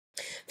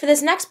For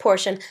this next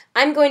portion,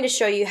 I'm going to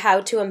show you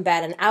how to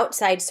embed an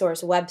outside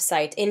source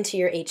website into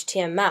your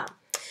HTML.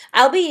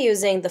 I'll be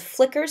using the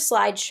Flickr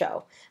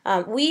Slideshow.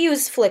 We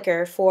use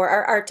Flickr for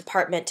our art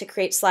department to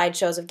create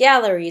slideshows of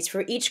galleries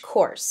for each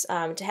course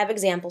to have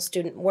example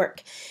student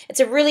work. It's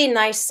a really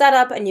nice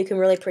setup, and you can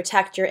really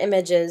protect your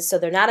images so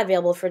they're not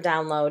available for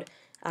download,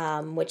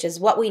 which is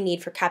what we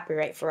need for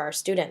copyright for our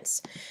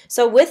students.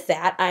 So with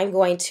that, I'm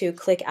going to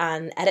click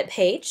on Edit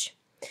Page.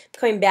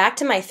 Going back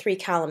to my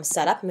 3-column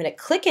setup, I'm going to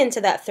click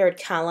into that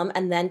third column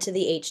and then to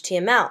the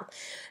HTML.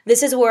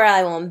 This is where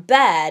I will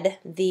embed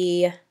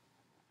the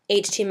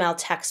HTML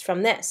text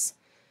from this.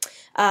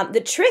 The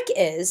trick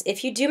is,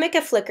 if you do make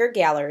a Flickr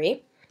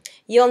gallery,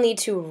 you'll need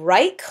to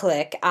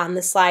right-click on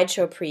the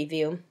slideshow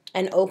preview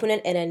and open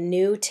it in a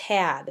new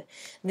tab.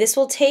 This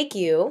will take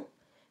you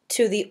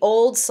to the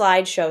old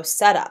slideshow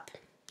setup,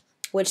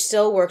 which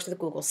still works with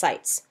Google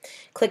Sites.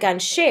 Click on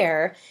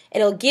Share.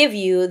 It'll give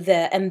you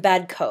the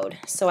embed code.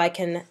 So I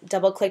can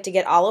double-click to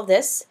get all of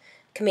this,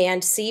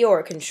 Command-C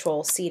or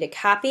Control-C to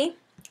copy,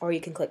 or you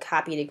can click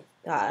Copy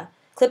to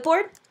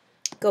Clipboard,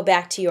 go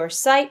back to your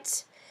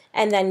site,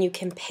 and then you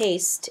can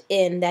paste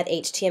in that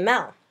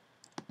HTML.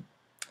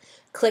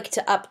 Click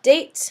to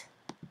update,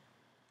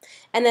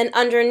 and then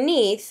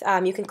underneath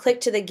you can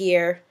click to the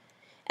gear,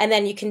 and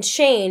then you can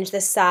change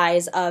the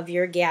size of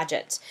your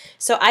gadget.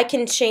 So I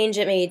can change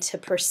it maybe to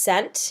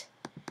percent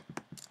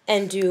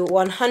and do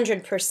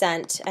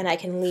 100%, and I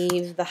can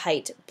leave the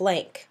height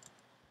blank.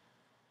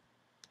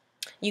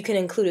 You can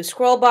include a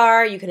scroll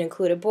bar, you can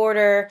include a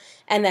border,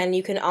 and then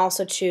you can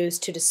also choose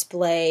to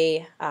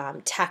display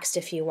text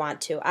if you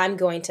want to. I'm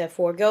going to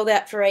forego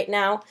that for right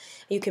now.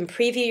 You can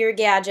preview your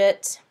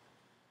gadget,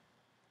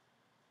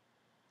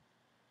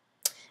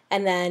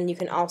 and then you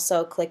can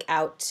also click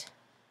out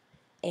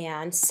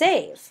and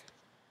save.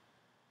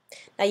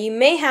 Now you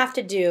may have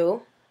to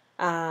do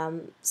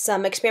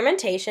some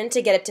experimentation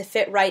to get it to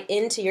fit right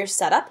into your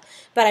setup,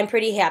 but I'm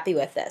pretty happy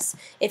with this.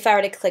 If I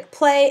were to click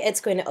play, it's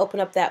going to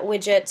open up that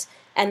widget,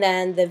 and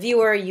then the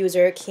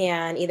user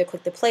can either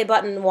click the play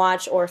button,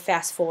 watch, or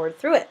fast forward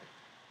through it.